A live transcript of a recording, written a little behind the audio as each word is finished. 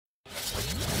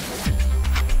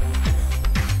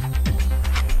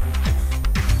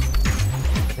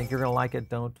you're going to like it.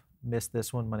 Don't miss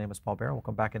this one. My name is Paul Barron.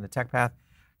 Welcome back into Tech Path.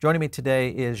 Joining me today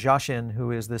is Joshen,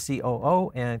 who is the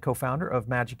COO and co-founder of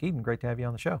Magic Eden. Great to have you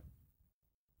on the show.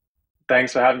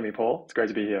 Thanks for having me, Paul. It's great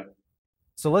to be here.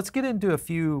 So let's get into a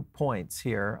few points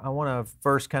here. I want to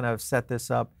first kind of set this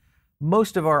up.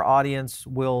 Most of our audience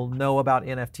will know about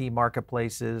NFT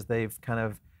marketplaces. They've kind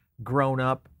of grown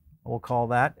up, we'll call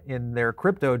that, in their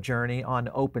crypto journey on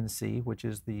Opensea, which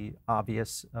is the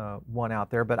obvious one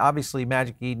out there. But obviously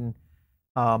Magic Eden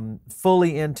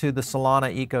fully into the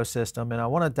Solana ecosystem, and I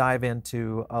want to dive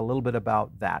into a little bit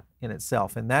about that in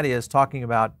itself, and that is talking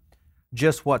about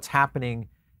just what's happening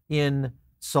in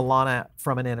Solana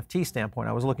from an NFT standpoint.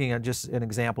 I was looking at just an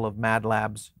example of Mad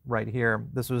Labs right here.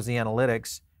 This was the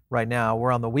analytics right now.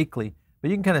 We're on the weekly,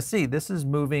 but you can kind of see this is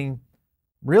moving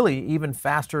really even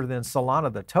faster than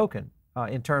Solana, the token,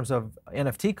 in terms of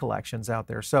NFT collections out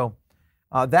there. So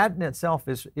that in itself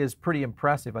is pretty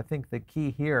impressive. I think the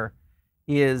key here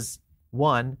is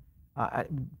one,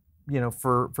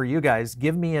 for you guys,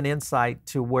 give me an insight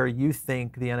to where you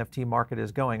think the NFT market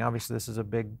is going. Obviously, this is a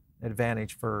big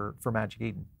advantage for Magic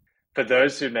Eden. For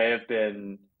those who may have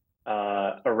been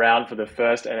around for the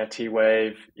first NFT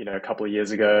wave, a couple of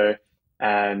years ago,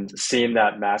 and seen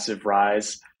that massive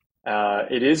rise,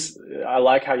 I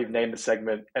like how you've named the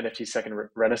segment NFT Second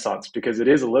Renaissance, because it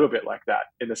is a little bit like that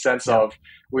in the sense of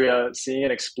we are seeing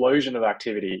an explosion of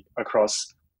activity across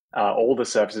all the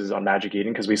services on Magic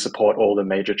Eden, because we support all the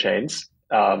major chains,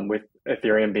 with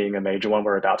Ethereum being a major one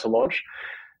we're about to launch.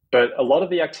 But a lot of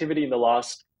the activity in the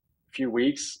last few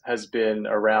weeks has been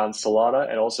around Solana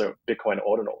and also Bitcoin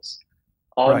ordinals.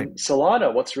 On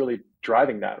Solana, what's really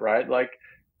driving that, right? Like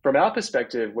from our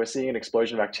perspective, we're seeing an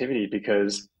explosion of activity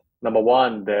because number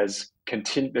one, there's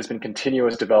been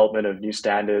continuous development of new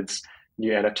standards,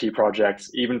 new NFT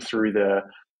projects, even through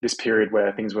this period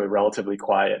where things were relatively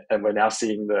quiet, and we're now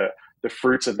seeing the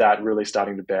fruits of that really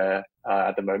starting to bear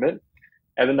at the moment.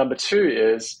 And then number two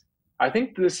is, I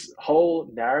think this whole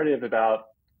narrative about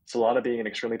Solana being an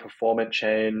extremely performant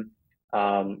chain,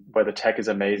 where the tech is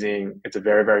amazing, it's a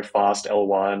very, very fast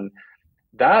L1,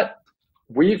 that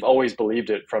we've always believed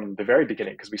it from the very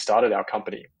beginning because we started our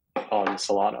company on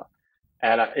Solana.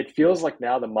 And it feels like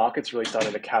now the market's really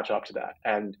starting to catch up to that.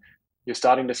 And you're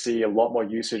starting to see a lot more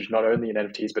usage, not only in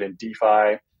NFTs, but in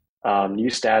DeFi, new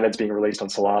standards being released on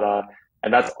Solana.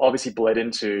 And that's obviously bled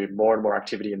into more and more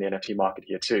activity in the NFT market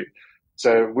here too.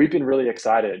 So we've been really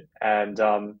excited. And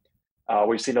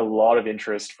we've seen a lot of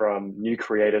interest from new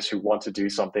creators who want to do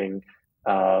something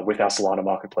with our Solana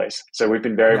marketplace. So we've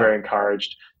been very, very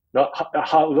encouraged.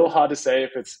 A little hard to say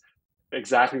if it's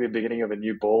exactly the beginning of a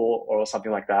new bull or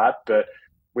something like that, but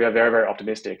we are very, very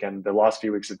optimistic. And the last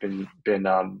few weeks have been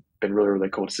really, really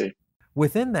cool to see.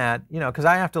 Within that, because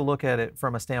I have to look at it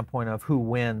from a standpoint of who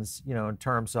wins, in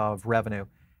terms of revenue.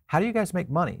 How do you guys make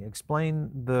money?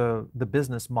 Explain the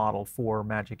business model for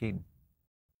Magic Eden.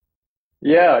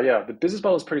 Yeah. The business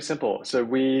model is pretty simple. So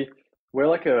we're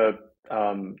like a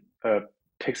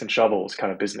picks and shovels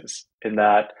kind of business in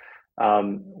that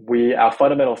our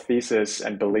fundamental thesis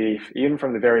and belief, even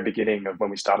from the very beginning of when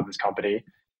we started this company,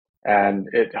 and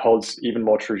it holds even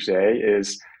more true today,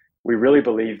 is we really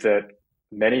believe that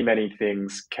many, many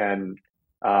things can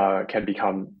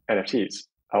become NFTs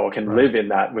or can live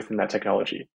within that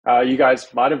technology. You guys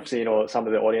might have seen, or some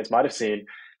of the audience might have seen,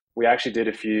 we actually did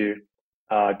a few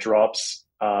drops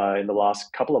in the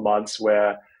last couple of months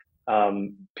where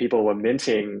people were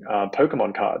minting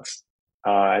Pokemon cards,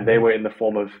 and they were in the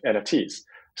form of NFTs.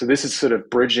 So this is sort of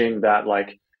bridging that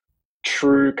like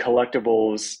true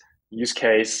collectibles use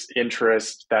case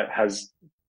interest that has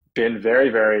been very,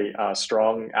 very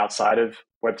strong outside of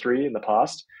Web3 in the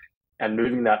past, and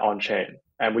moving that on chain.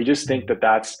 And we just think that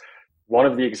that's one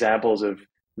of the examples of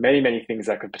many, many things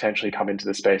that could potentially come into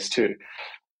the space too.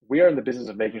 We are in the business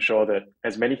of making sure that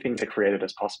as many things get created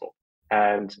as possible.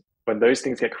 And when those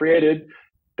things get created,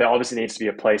 there obviously needs to be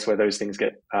a place where those things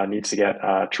needs to get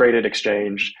traded,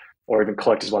 exchanged, or even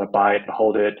collectors want to buy it and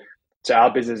hold it. So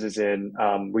our business is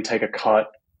we take a cut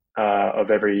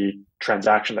of every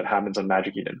transaction that happens on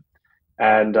Magic Eden.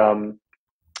 And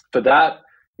for that,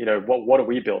 what do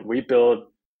we build? We build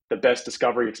the best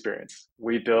discovery experience.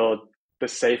 We build the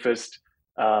safest,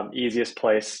 easiest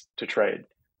place to trade.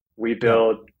 We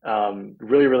build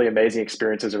really, really amazing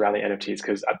experiences around the NFTs,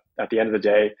 because at the end of the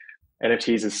day,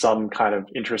 NFTs is some kind of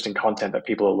interesting content that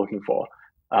people are looking for.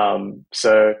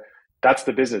 So that's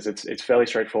the business. It's fairly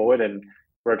straightforward, and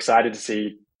we're excited to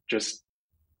see just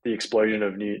the explosion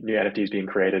of new NFTs being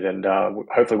created, and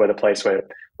hopefully we're the place where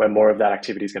more of that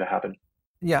activity is going to happen.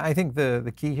 Yeah, I think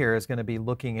the key here is going to be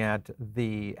looking at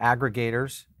the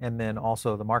aggregators and then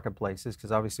also the marketplaces,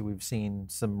 because obviously we've seen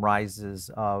some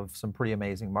rises of some pretty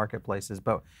amazing marketplaces.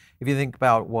 But if you think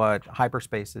about what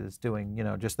Hyperspace is doing,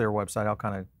 just their website, I'll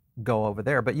kind of go over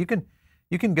there. But you can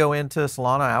go into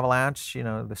Solana, Avalanche,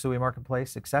 the Sui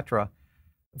marketplace, etc.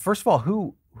 First of all,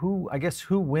 who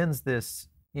wins this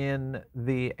in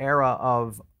the era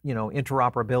of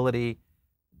interoperability?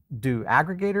 Do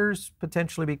aggregators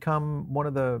potentially become one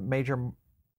of the major,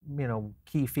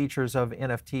 key features of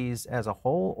NFTs as a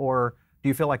whole, or do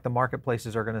you feel like the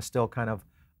marketplaces are going to still kind of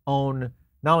own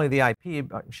not only the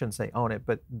IP, I shouldn't say own it,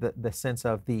 but the sense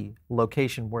of the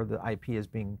location where the IP is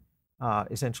being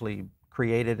essentially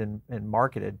created and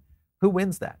marketed? Who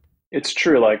wins that? It's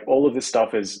true, like all of this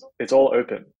stuff it's all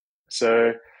open.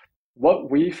 So what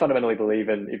we fundamentally believe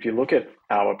in, if you look at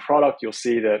our product, you'll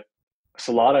see that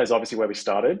Solana is obviously where we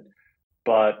started,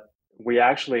 but we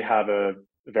actually have a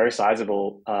very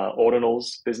sizable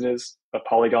ordinals business, a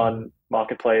Polygon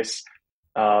marketplace,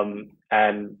 and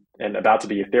about to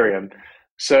be Ethereum.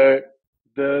 So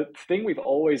the thing we've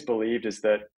always believed is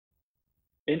that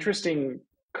interesting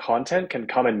content can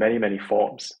come in many, many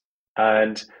forms.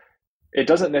 And it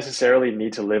doesn't necessarily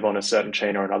need to live on a certain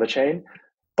chain or another chain,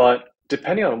 but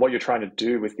depending on what you're trying to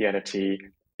do with the NFT,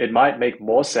 it might make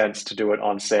more sense to do it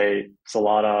on, say,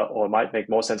 Solana, or it might make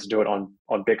more sense to do it on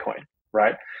Bitcoin,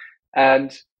 right?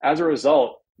 And as a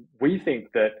result, we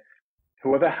think that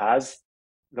whoever has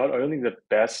not only the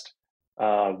best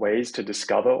ways to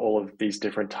discover all of these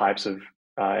different types of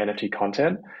NFT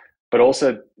content, but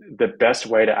also the best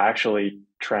way to actually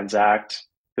transact,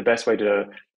 the best way to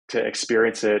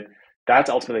experience it, that's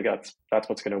ultimately that's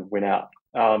what's going to win out.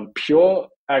 Pure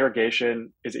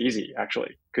aggregation is easy,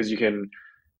 actually, because you can,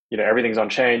 everything's on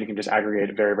chain. You can just aggregate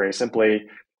it very, very simply.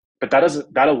 But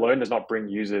that alone does not bring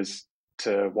users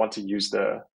to want to use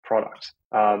the product.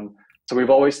 So we've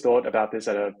always thought about this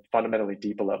at a fundamentally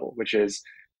deeper level, which is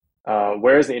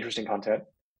where is the interesting content?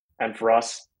 And for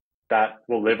us, that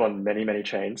will live on many, many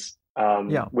chains.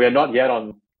 We are not yet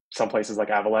on some places like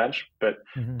Avalanche, but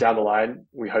down the line,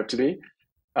 we hope to be.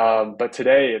 But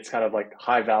today, it's kind of like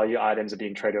high value items are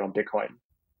being traded on Bitcoin,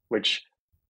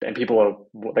 and people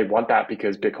they want that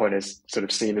because Bitcoin is sort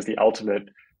of seen as the ultimate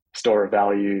store of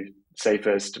value,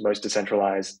 safest, most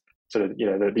decentralized, sort of,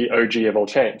 the OG of all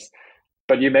chains.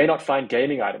 But you may not find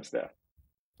gaming items there,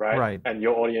 right? Right. And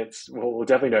your audience will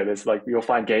definitely know this. Like, you'll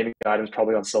find gaming items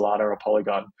probably on Solana or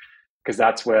Polygon, because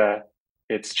that's where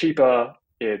it's cheaper,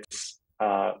 it's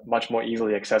much more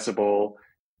easily accessible,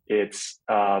 it's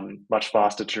much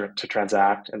faster to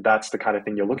transact, and that's the kind of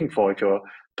thing you're looking for if you're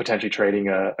potentially trading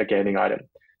a gaming item.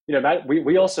 Matt,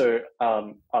 we also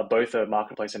are both a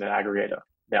marketplace and an aggregator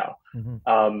now.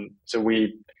 So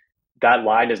that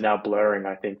line is now blurring,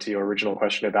 I think, to your original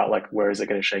question about like, where is it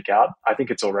going to shake out? I think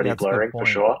it's already blurring for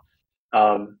sure.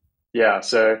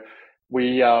 So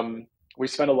we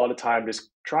spent a lot of time just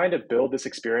trying to build this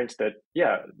experience that,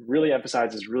 really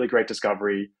emphasizes really great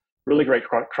discovery, really great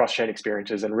cross-chain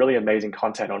experiences, and really amazing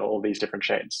content on all these different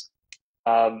chains.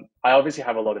 I obviously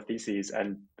have a lot of theses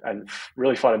and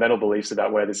really fundamental beliefs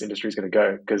about where this industry is going to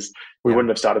go, because we wouldn't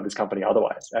have started this company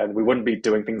otherwise, and we wouldn't be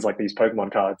doing things like these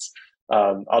Pokemon cards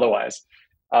otherwise.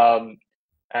 So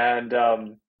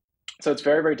it's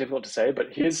very, very difficult to say, but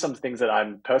here's some things that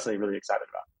I'm personally really excited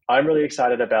about. I'm really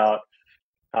excited about,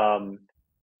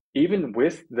 even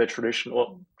with the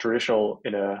traditional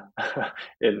in a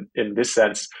in this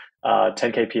sense,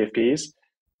 10K PFPs,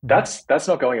 that's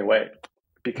not going away,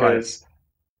 because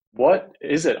what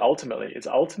is it ultimately? It's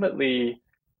ultimately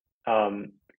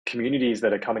communities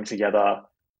that are coming together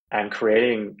and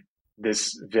creating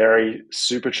this very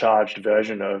supercharged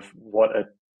version of what a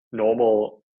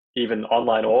normal, even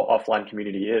online or offline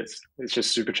community is. It's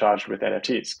just supercharged with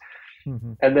NFTs.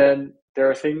 And then there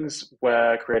are things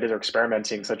where creators are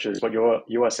experimenting, such as what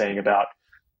you are saying about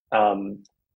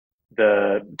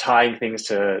the tying things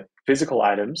to physical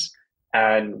items.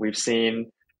 And we've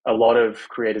seen a lot of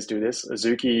creators do this.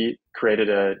 Azuki created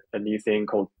a new thing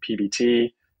called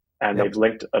PBT, and they've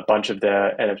linked a bunch of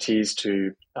their NFTs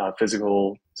to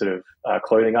physical sort of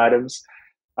clothing items.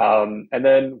 And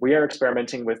then we are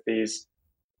experimenting with these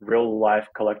real life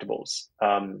collectibles,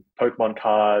 Pokemon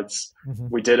cards.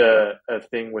 We did a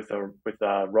thing with a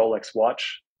Rolex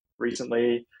watch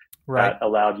recently that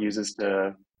allowed users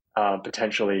to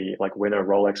potentially like win a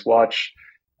Rolex watch.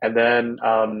 And then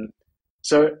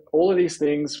so all of these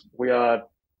things, I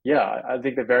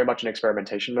think they're very much in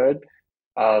experimentation mode.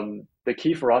 The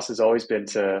key for us has always been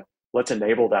to let's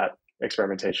enable that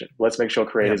experimentation. Let's make sure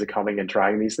creators are coming and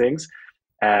trying these things.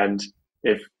 And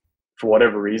if for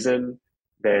whatever reason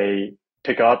they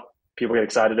pick up, people get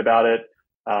excited about it.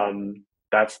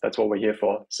 That's what we're here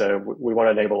for. So we want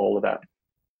to enable all of that.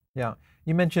 Yeah.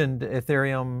 You mentioned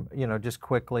Ethereum, just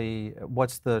quickly,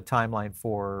 what's the timeline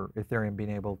for Ethereum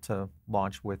being able to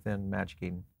launch within Magic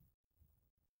Eden?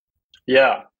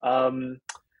 Yeah.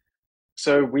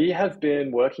 So we have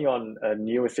been working on a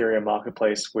new Ethereum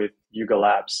marketplace with Yuga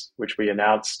Labs, which we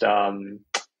announced a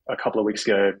couple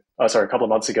of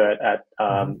months ago at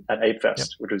Ape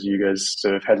Fest, Yep. which was Yuga's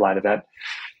sort of headline event.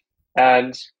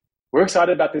 And we're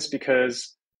excited about this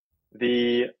because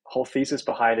the whole thesis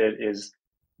behind it is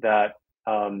that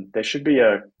there should be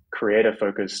a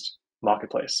creator-focused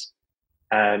marketplace.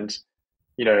 And,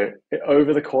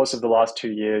 over the course of the last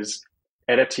 2 years,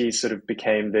 NFTs sort of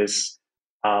became this,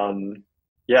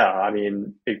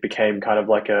 it became kind of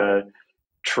like a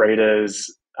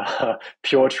trader's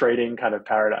pure trading kind of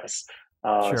paradise,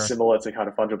 Sure. similar to kind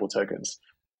of fungible tokens.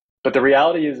 But the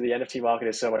reality is the NFT market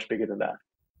is so much bigger than that.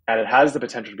 And it has the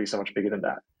potential to be so much bigger than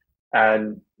that.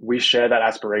 And we share that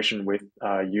aspiration with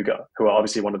Yuga, who are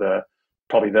obviously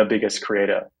probably the biggest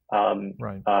creator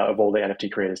Right. of all the NFT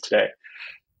creators today.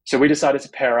 So we decided to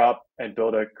pair up and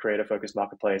build a creator-focused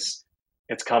marketplace.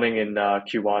 It's coming in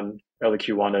early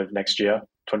Q1 of next year,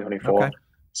 2024. Okay.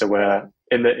 So we're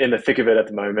in the thick of it at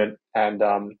the moment, and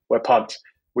we're pumped.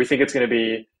 We think it's going to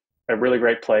be a really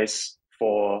great place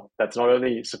that's not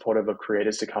only supportive of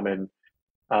creators to come in,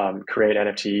 create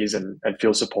NFTs and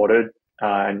feel supported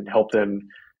and help them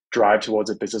drive towards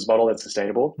a business model that's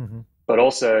sustainable, but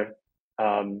also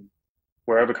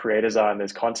wherever creators are and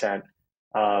there's content,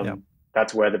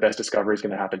 that's where the best discovery is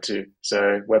going to happen too.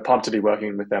 So we're pumped to be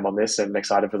working with them on this and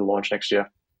excited for the launch next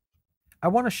year. I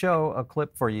want to show a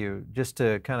clip for you just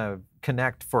to kind of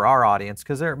connect for our audience,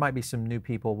 because there might be some new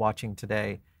people watching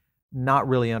today not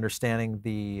really understanding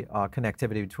the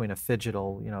connectivity between a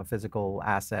Phygital, a physical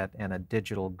asset, and a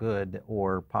digital good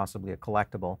or possibly a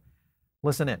collectible.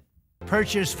 Listen in.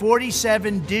 Purchase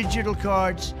 47 digital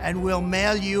cards and we'll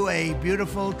mail you a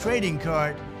beautiful trading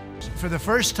card. For the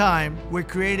first time, we're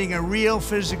creating a real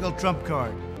physical trump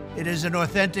card. It is an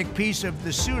authentic piece of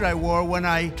the suit I wore when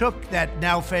I took that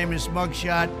now famous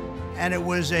mugshot, and it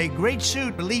was a great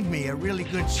suit, believe me, a really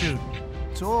good suit.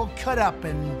 It's all cut up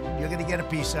and you're gonna get a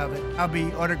piece of it. I'll be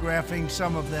autographing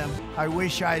some of them. I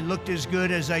wish I looked as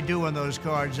good as I do on those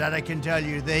cards, that I can tell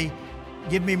you. They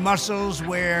give me muscles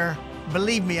where,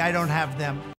 believe me, I don't have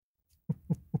them.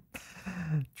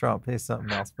 Trump, he's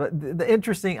something else. But the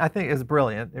interesting, I think, is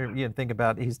brilliant. You can think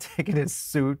about, he's taking his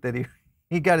suit that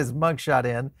he got his mugshot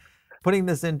in, putting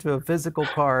this into a physical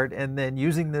card, and then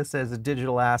using this as a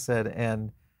digital asset.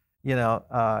 And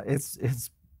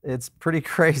it's pretty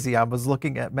crazy. I was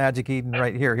looking at Magic Eden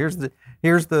right here. Here's the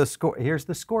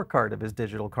scorecard of his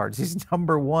digital cards. He's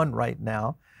 #1 right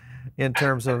now in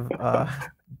terms of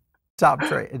top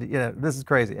trade. This is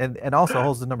crazy, and also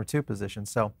holds the #2 position.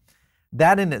 So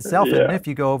that in itself, and if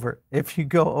you go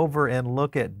over and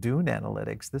look at Dune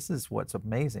Analytics, this is what's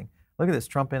amazing. Look at this,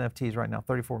 Trump NFTs right now,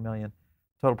 34 million,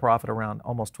 total profit around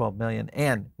almost 12 million.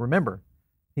 And remember,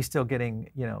 he's still getting,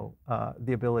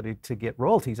 the ability to get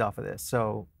royalties off of this.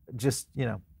 So just,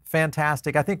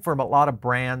 fantastic. I think for a lot of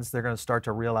brands, they're going to start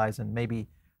to realize, and maybe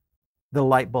the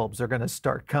light bulbs are going to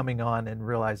start coming on and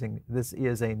realizing this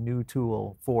is a new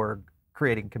tool for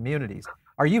creating communities.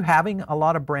 Are you having a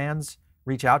lot of brands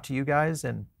reach out to you guys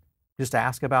and just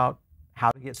ask about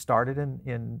how to get started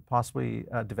in possibly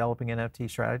developing NFT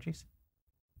strategies?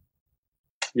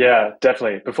 Yeah,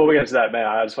 definitely. Before we get into that, man,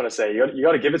 I just want to say you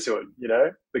got to give it to him.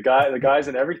 The guy's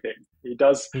in everything. He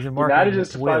manages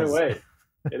to find a way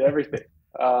in everything.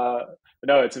 No,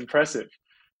 it's impressive.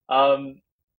 In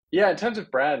terms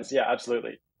of brands, yeah,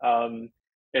 absolutely.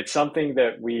 It's something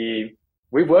that we've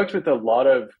worked with a lot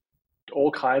of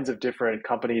all kinds of different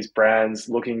companies, brands,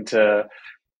 looking to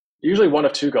usually one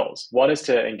of two goals. One is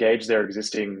to engage their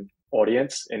existing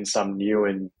audience in some new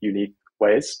and unique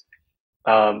ways.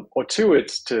 Or two,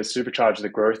 it's to supercharge the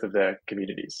growth of their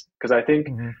communities. Because I think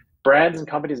brands and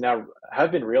companies now have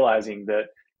been realizing that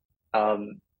how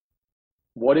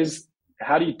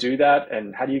do you do that,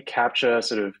 and how do you capture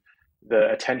sort of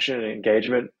the attention and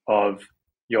engagement of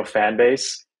your fan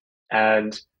base?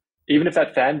 And even if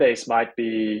that fan base might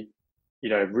be,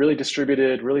 really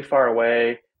distributed, really far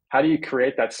away, how do you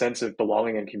create that sense of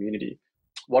belonging and community?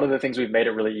 One of the things we've made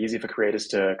it really easy for creators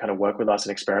to kind of work with us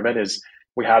and experiment is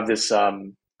we have this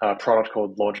product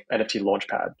called NFT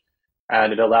Launchpad,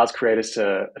 and it allows creators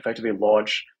to effectively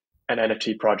launch an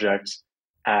NFT project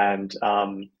and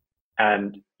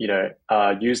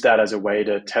use that as a way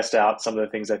to test out some of the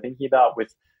things they're thinking about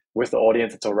with the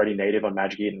audience that's already native on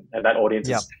Magic Eden. And that audience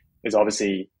is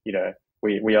obviously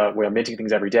we are minting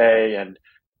things every day, and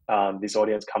this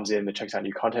audience comes in and checks out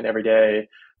new content every day.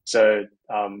 So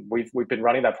we've been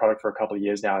running that product for a couple of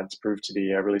years now, and it's proved to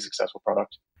be a really successful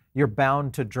product. You're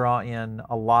bound to draw in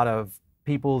a lot of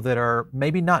people that are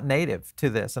maybe not native to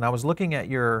this. And I was looking at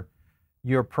your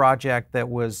project that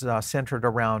was centered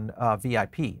around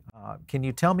VIP. Can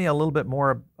you tell me a little bit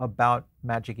more about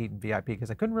Magic Eden VIP?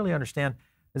 Because I couldn't really understand.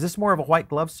 Is this more of a white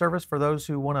glove service for those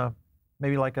who want to,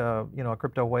 maybe like a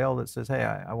crypto whale that says, hey,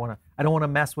 I don't want to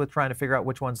mess with trying to figure out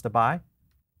which ones to buy?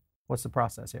 What's the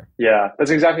process here? Yeah,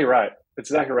 that's exactly right. That's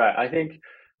exactly right. I think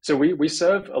so. We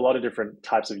serve a lot of different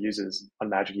types of users on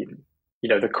Magic Eden.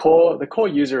 The core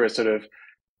user is sort of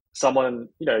someone,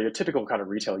 your typical kind of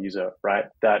retail user, right?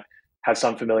 That has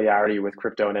some familiarity with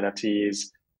crypto and NFTs.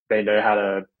 They know how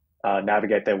to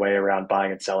navigate their way around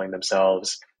buying and selling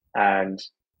themselves. And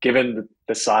given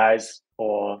the size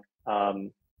or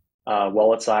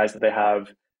wallet size that they have,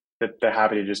 that they're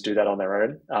happy to just do that on their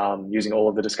own, using all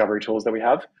of the discovery tools that we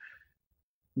have.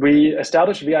 We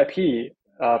established VIP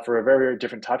for a very, very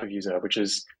different type of user, which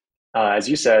is, as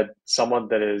you said, someone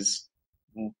that is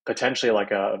potentially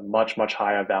like a much, much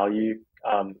higher value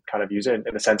kind of user in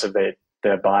the sense of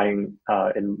they're buying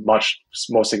in much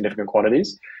more significant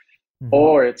quantities. Mm-hmm.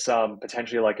 Or it's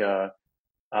potentially like a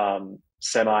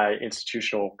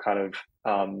semi-institutional kind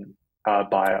of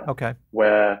buyer. Okay.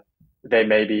 Where they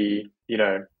may be,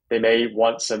 they may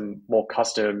want some more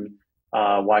custom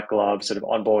white glove sort of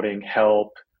onboarding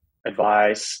help,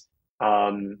 advice,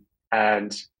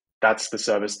 and that's the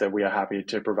service that we are happy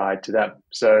to provide to them.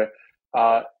 So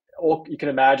you can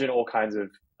imagine all kinds of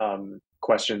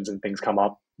questions and things come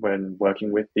up when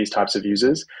working with these types of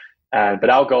users, but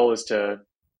our goal is to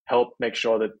help make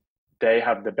sure that they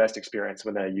have the best experience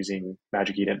when they're using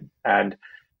Magic Eden. And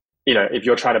if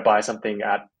you're trying to buy something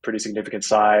at pretty significant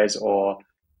size, or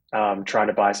trying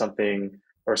to buy something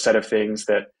or a set of things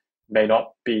that may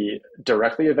not be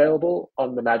directly available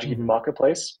on the Magic Eden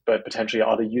marketplace, but potentially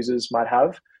other users might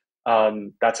have,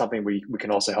 that's something we can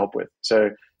also help with. So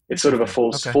it's sort of a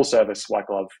full service white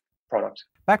glove product.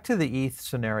 Back to the ETH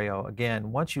scenario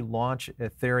again. Once you launch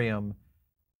Ethereum,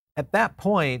 at that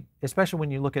point, especially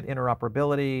when you look at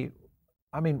interoperability,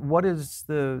 I mean, is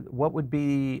that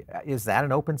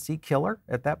an Opensea Killer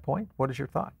at that point? What is your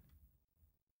thought?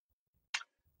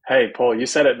 Hey, Paul, you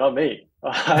said it, not me.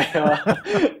 You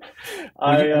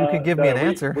can give me an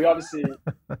answer. We obviously,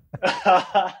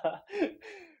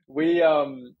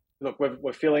 look,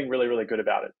 we're feeling really, really good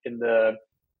about it in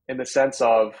the sense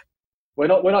of we're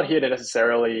not here to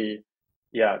necessarily,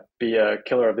 be a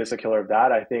killer of this, a killer of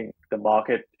that. I think the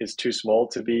market is too small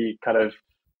to be kind of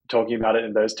talking about it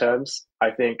in those terms.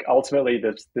 I think ultimately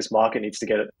this market needs to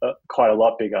get quite a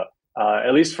lot bigger,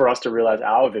 at least for us to realize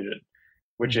our vision,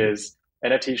 which is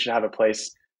NFT should have a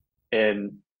place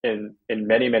in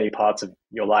many, many parts of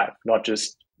your life, not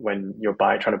just when you're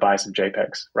trying to buy some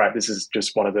JPEGs, right? This is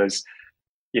just one of those,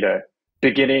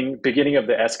 beginning of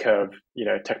the S curve,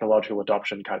 technological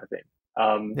adoption kind of thing.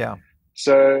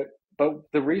 So, but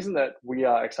the reason that we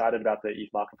are excited about the ETH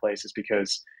marketplace is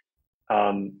because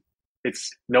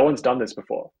no one's done this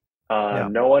before.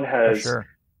 No one has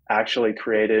actually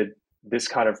created this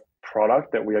kind of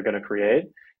product that we are going to create,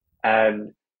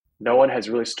 and no one has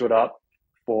really stood up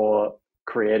for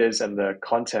creators and the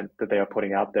content that they are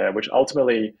putting out there, which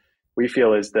ultimately we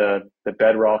feel is the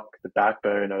bedrock, the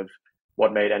backbone of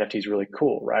what made NFTs really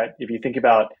cool, right? If you think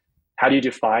about how do you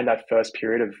define that first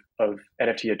period of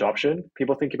NFT adoption,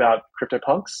 people think about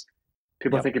CryptoPunks,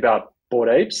 people think about Bored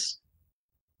Apes,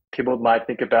 people might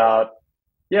think about,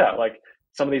 like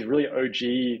some of these really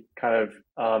OG kind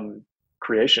of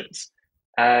creations.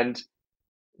 And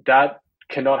that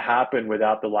cannot happen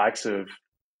without the likes of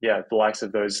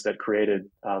those that created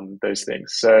those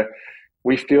things. So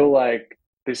we feel like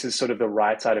this is sort of the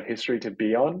right side of history to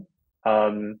be on.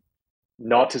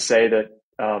 Not to say that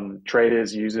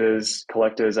traders, users,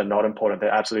 collectors are not important. They're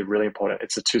absolutely really important.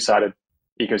 It's a two-sided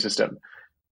ecosystem.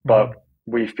 But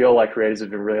we feel like creators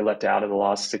have been really let down in the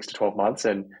last 6 to 12 months,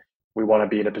 and we want to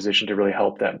be in a position to really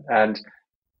help them. And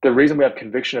the reason we have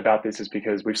conviction about this is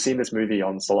because we've seen this movie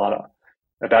on Solana.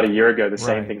 About a year ago, the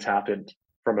same things happened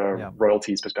from a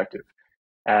royalties perspective.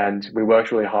 And we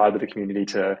worked really hard with the community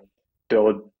to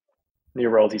build new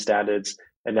royalty standards.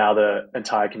 And now the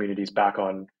entire community is back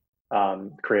on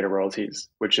creator royalties,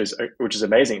 which is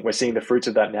amazing. We're seeing the fruits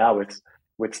of that now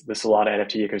with the Solana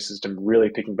NFT ecosystem really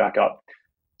picking back up.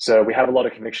 So we have a lot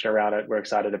of conviction around it. We're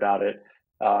excited about it.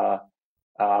 I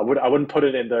wouldn't put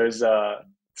it in those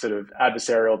sort of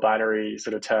adversarial binary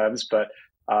sort of terms, but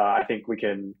I think we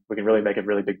can really make a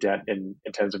really big dent in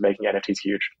terms of making NFTs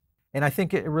huge. And I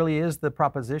think it really is the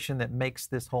proposition that makes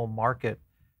this whole market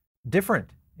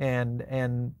different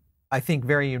and I think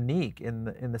very unique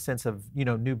in the sense of,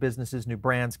 new businesses, new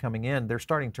brands coming in. They're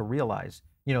starting to realize,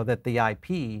 that the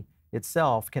IP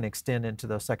itself can extend into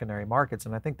those secondary markets.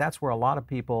 And I think that's where a lot of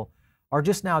people are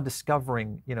just now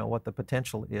discovering, what the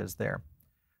potential is there.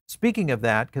 Speaking of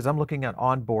that, because I'm looking at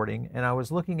onboarding, and I was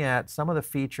looking at some of the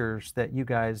features that you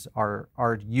guys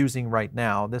are using right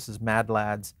now. This is Mad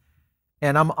Lads,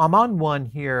 and I'm on one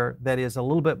here that is a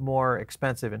little bit more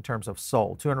expensive in terms of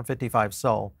SOL, 255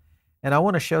 SOL. And I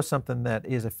want to show something that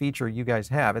is a feature you guys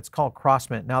have. It's called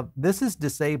CrossMint. Now, this is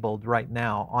disabled right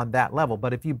now on that level,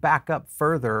 but if you back up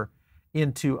further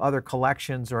into other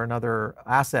collections or another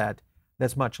asset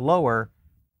that's much lower,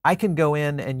 I can go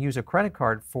in and use a credit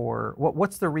card for,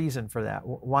 what's the reason for that?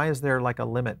 Why is there like a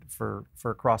limit for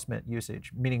CrossMint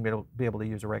usage, meaning be able to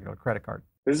use a regular credit card?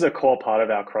 This is a core part of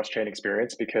our cross-chain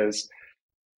experience because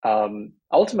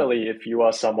ultimately, if you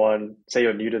are someone, say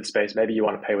you're new to the space, maybe you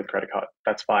want to pay with credit card,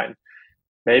 that's fine.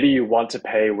 Maybe you want to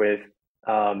pay with,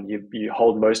 you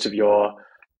hold most of your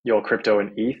crypto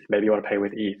in ETH, maybe you want to pay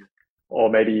with ETH, or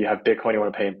maybe you have Bitcoin, you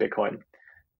want to pay in Bitcoin.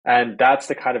 And that's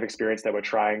the kind of experience that we're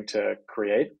trying to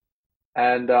create.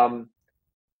 And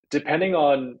depending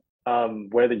on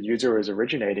where the user is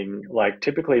originating, like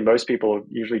typically most people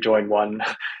usually join one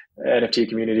NFT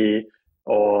community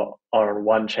or on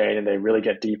one chain and they really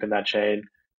get deep in that chain.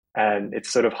 And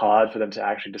it's sort of hard for them to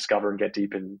actually discover and get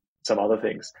deep in some other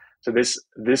things. So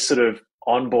this sort of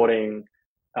onboarding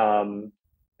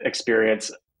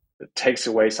experience takes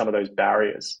away some of those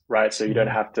barriers, right? So you don't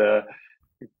have to,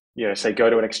 say go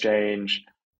to an exchange,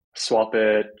 swap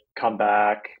it, come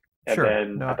back, and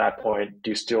then at that point,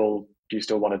 do you still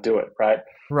want to do it, right?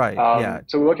 Right. Yeah.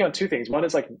 So we're working on two things. One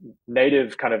is like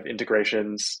native kind of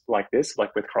integrations like this,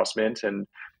 like with CrossMint, and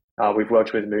we've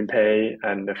worked with MoonPay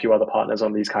and a few other partners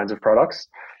on these kinds of products.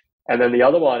 And then the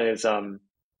other one is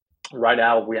right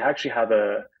now we actually have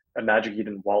a Magic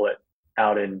Eden wallet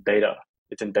out in beta.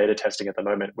 It's in beta testing at the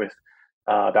moment with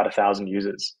about 1,000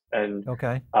 users. And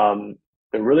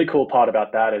the really cool part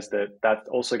about that is that that's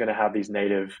also going to have these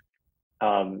native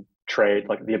trade,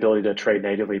 like the ability to trade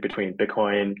natively between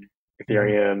Bitcoin,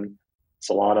 Ethereum,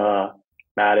 Solana,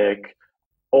 Matic,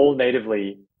 all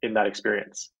natively in that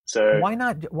experience. So why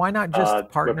not just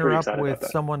partner up with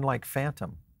someone like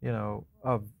Phantom,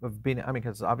 of being,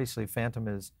 because obviously Phantom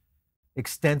is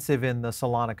extensive in the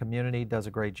Solana community, does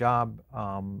a great job,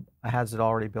 has it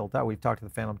already built out. We've talked to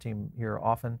the Phantom team here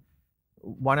often.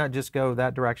 Why not just go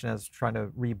that direction as trying to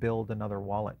rebuild another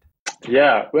wallet?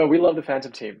 Yeah, well, we love the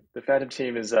Phantom team. The Phantom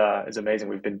team is amazing.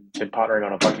 We've been partnering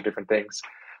on a bunch of different things.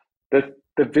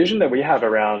 The vision that we have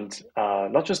around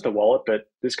not just the wallet, but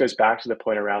this goes back to the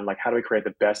point around like how do we create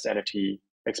the best NFT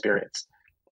experience?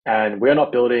 And we're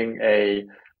not building a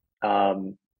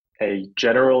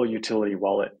general utility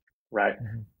wallet, right?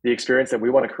 The experience that we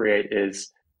want to create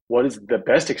is what is the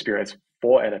best experience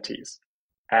for NFTs,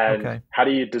 and how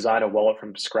do you design a wallet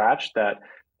from scratch that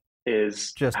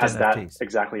is just has NFTs. that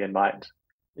exactly in mind?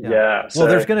 Yeah. So well,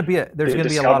 there's going to be a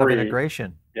lot of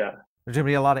integration. Yeah. There's going to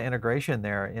be a lot of integration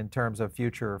there in terms of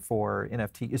future for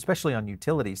NFT, especially on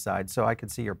utility side. So I can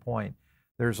see your point.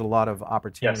 There's a lot of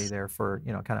opportunity there for,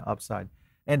 kind of upside.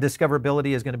 And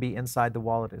discoverability is going to be inside the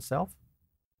wallet itself?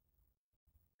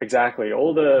 Exactly.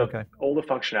 All the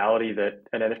functionality that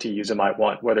an NFT user might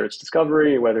want, whether it's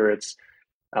discovery, whether it's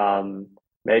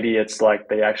maybe it's like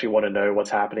they actually want to know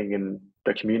what's happening in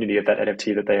the community of that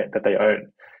NFT that they own.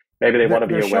 Maybe they want to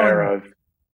be aware of.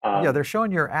 They're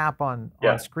showing your app on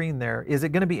screen there. Is it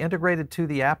going to be integrated to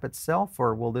the app itself,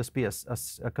 or will this be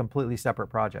a completely separate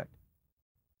project?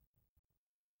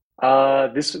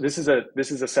 This is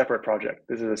a separate project.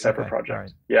 This is a separate project.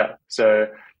 Right. Yeah. So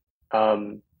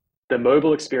the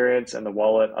mobile experience and the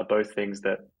wallet are both things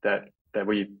that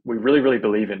we really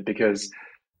believe in, because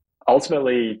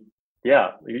ultimately,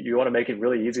 you want to make it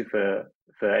really easy for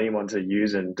anyone to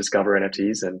use and discover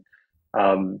NFTs,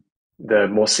 and the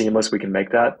more seamless we can make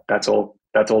that, that's all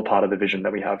part of the vision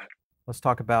that we have. Let's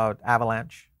talk about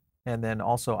Avalanche and then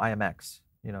also IMX,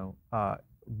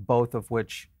 both of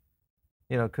which,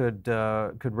 could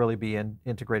really be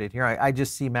integrated here. I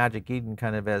just see Magic Eden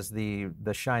kind of as the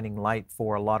shining light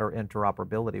for a lot of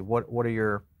interoperability. What are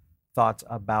your thoughts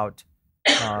about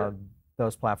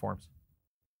those platforms?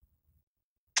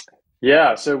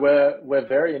 Yeah, so we're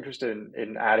very interested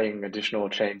in adding additional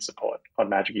chain support on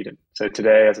Magic Eden. So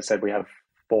today, as I said, we have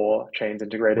 4 chains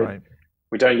integrated. Right.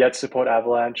 We don't yet support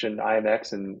Avalanche and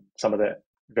IMX and some of the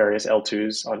various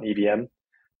L2s on EVM,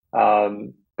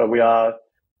 but we are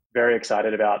very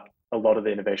excited about a lot of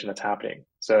the innovation that's happening.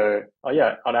 So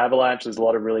yeah, on Avalanche, there's a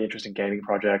lot of really interesting gaming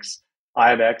projects.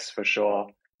 IMX for sure.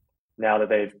 Now that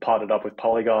they've partnered up with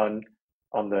Polygon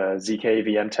on the ZK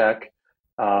VM tech,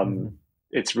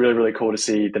 it's really, really cool to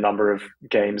see the number of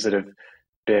games that have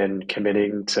been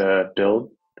committing to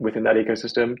build within that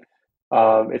ecosystem.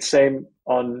 It's same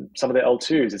on some of the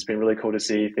L2s. It's been really cool to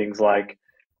see things like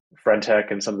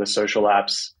Friendtech and some of the social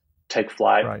apps take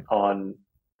flight on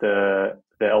the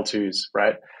L2s,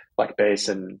 right? Like Base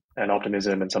and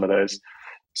Optimism and some of those.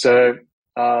 So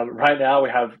right now we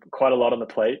have quite a lot on the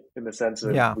plate in the sense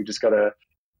of we just got to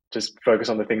just focus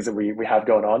on the things that we have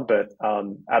going on, but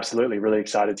absolutely really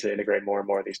excited to integrate more and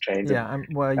more of these chains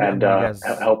and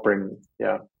help bring,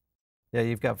 Yeah,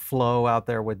 you've got Flow out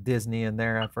there with Disney and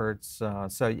their efforts.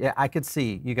 So yeah, I could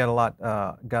see you got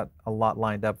a lot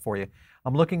lined up for you.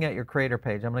 I'm looking at your creator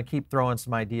page. I'm going to keep throwing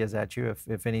some ideas at you,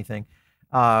 if anything.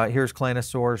 Here's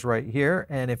Clanosaurs right here,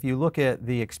 and if you look at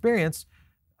the experience,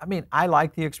 I mean, I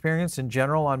like the experience in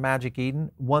general on Magic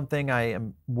Eden. One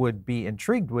thing would be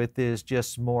intrigued with is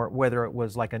just more, whether it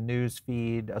was like a news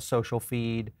feed, a social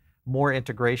feed, more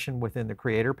integration within the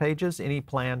creator pages. Any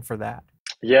plan for that?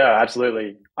 Yeah,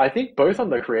 absolutely. I think both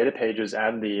on the creator pages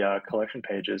and the collection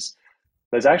pages,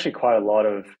 there's actually quite a lot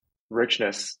of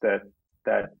richness that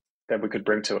we could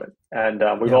bring to it. And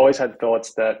we've always had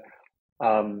thoughts that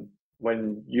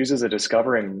when users are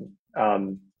discovering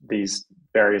these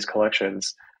various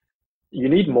collections, you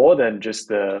need more than just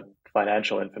the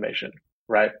financial information,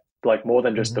 right? Like more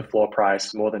than just the floor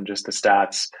price, more than just the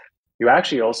stats. You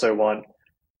actually also want,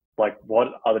 like, what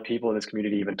are the people in this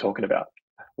community even talking about?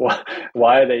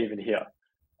 Why are they even here?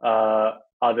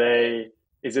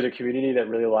 Is it a community that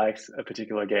really likes a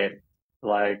particular game?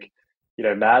 Like, you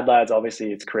know, Mad Lads,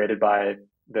 obviously it's created by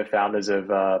the founders of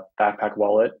Backpack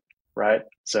Wallet, right?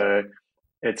 So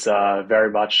it's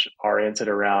very much oriented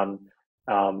around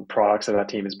products that our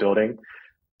team is building.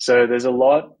 So there's a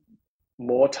lot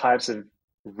more types of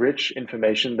rich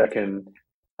information that can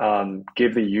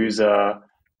give the user,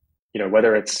 you know,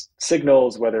 whether it's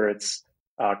signals, whether it's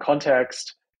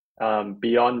context,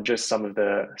 beyond just some of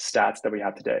the stats that we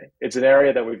have today. It's an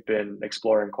area that we've been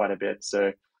exploring quite a bit.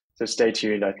 So stay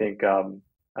tuned. I think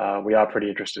we are pretty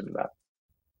interested in that.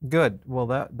 Good. Well,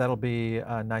 that'll be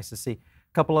nice to see.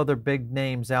 A couple other big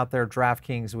names out there.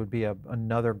 DraftKings would be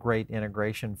another great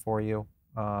integration for you.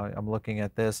 I'm looking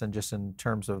at this, and just in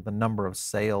terms of the number of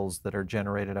sales that are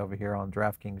generated over here on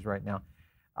DraftKings right now.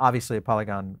 Obviously a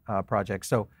Polygon project.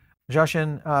 So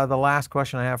Joshen, the last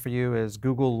question I have for you is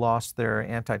Google lost their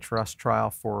antitrust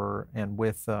trial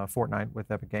with Fortnite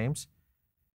with Epic Games.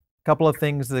 A couple of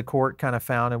things the court kind of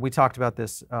found, and we talked about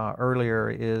this earlier,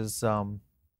 is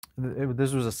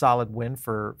this was a solid win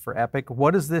for Epic.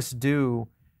 What does this do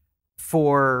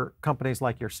for companies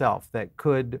like yourself that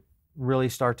could really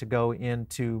start to go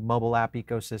into mobile app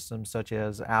ecosystems such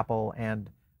as Apple and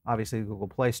obviously the Google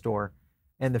Play Store,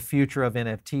 and the future of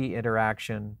NFT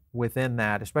interaction within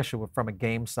that, especially from a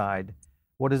game side?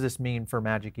 What does this mean for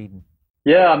Magic Eden?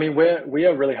 Yeah, I mean, we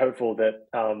are really hopeful that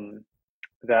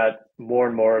that more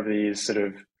and more of these sort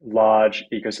of large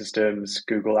ecosystems,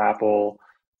 Google, Apple,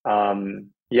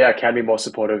 can be more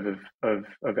supportive of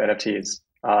NFTs.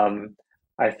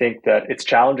 I think that it's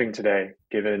challenging today,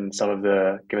 given some of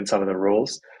the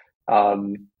rules.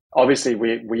 Obviously,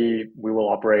 we will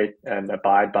operate and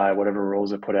abide by whatever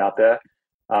rules are put out there.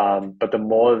 But the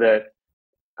more that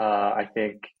I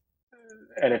think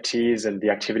NFTs and the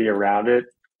activity around it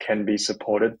can be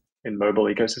supported in mobile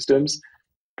ecosystems,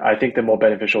 I think the more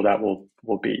beneficial that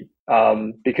will be.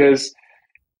 Because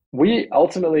we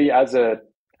ultimately, as a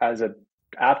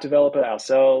app developer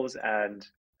ourselves and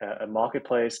a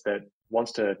marketplace that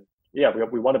wants to,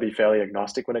 we want to be fairly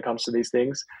agnostic when it comes to these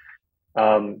things.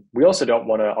 We also don't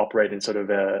want to operate in sort of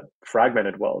a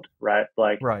fragmented world, right?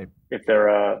 Like, if there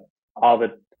are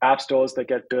other app stores that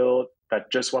get built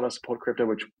that just want to support crypto,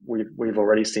 which we've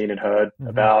already seen and heard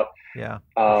about.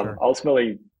 Sure.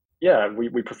 Ultimately,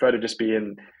 we prefer to just be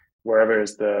in wherever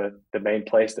is the main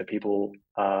place that people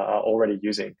are already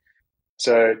using.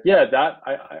 So that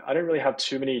I don't really have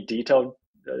too many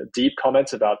deep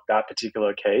comments about that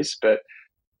particular case, but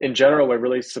in general, we're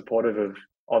really supportive of,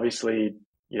 obviously,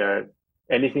 you know,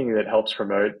 anything that helps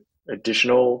promote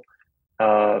additional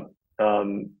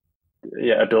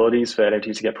abilities for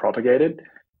NFTs to get propagated.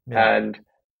 And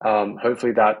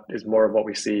hopefully that is more of what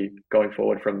we see going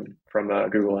forward from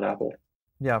Google and Apple.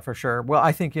 Yeah, for sure. Well,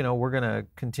 I think, we're going to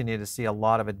continue to see a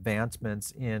lot of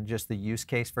advancements in just the use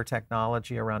case for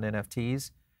technology around NFTs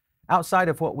outside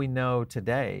of what we know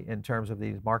today in terms of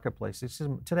these marketplaces.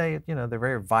 Today, they're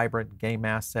very vibrant game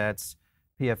assets.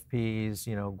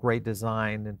 PFPs, great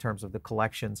design in terms of the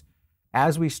collections.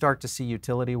 As we start to see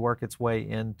utility work its way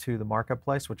into the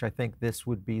marketplace, which I think this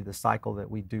would be the cycle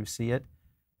that we do see it,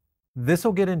 this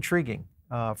will get intriguing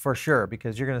for sure,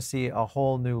 because you're going to see a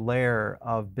whole new layer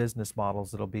of business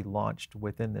models that'll be launched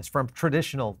within this from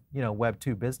traditional, Web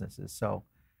 2 businesses. So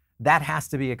that has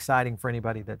to be exciting for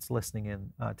anybody that's listening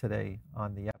in today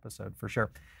on the episode for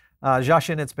sure.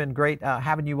 Joshen, it's been great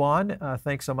having you on.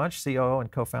 Thanks so much, COO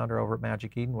and co-founder over at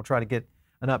Magic Eden. We'll try to get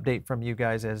an update from you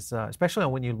guys, as especially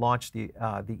on when you launch the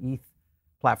ETH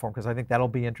platform, because I think that'll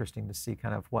be interesting to see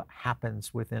kind of what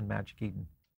happens within Magic Eden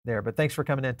there. But thanks for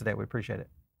coming in today. We appreciate it.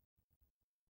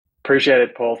 Appreciate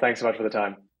it, Paul. Thanks so much for the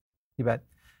time. You bet.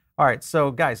 All right,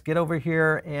 so guys, get over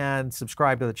here and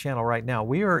subscribe to the channel right now.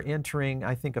 We are entering,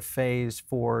 I think, a phase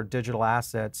for digital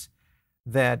assets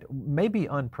that may be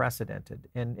unprecedented.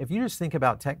 And if you just think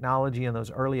about technology and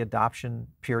those early adoption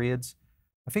periods,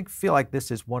 I feel like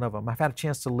this is one of them. I've had a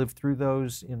chance to live through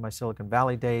those in my Silicon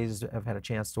Valley days. I've had a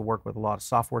chance to work with a lot of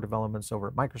software developments over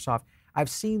at Microsoft. I've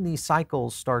seen these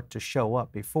cycles start to show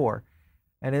up before,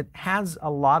 and it has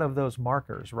a lot of those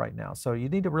markers right now. So you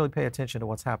need to really pay attention to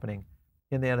what's happening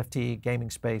in the NFT, gaming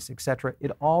space, etc.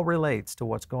 It all relates to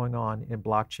what's going on in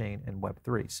blockchain and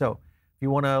Web3. So if you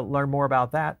want to learn more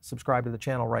about that, subscribe to the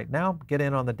channel right now. Get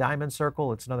in on the Diamond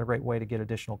Circle. It's another great way to get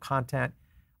additional content.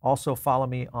 Also follow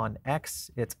me on X.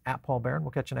 It's @PaulBaron.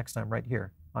 We'll catch you next time right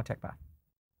here on TechPath.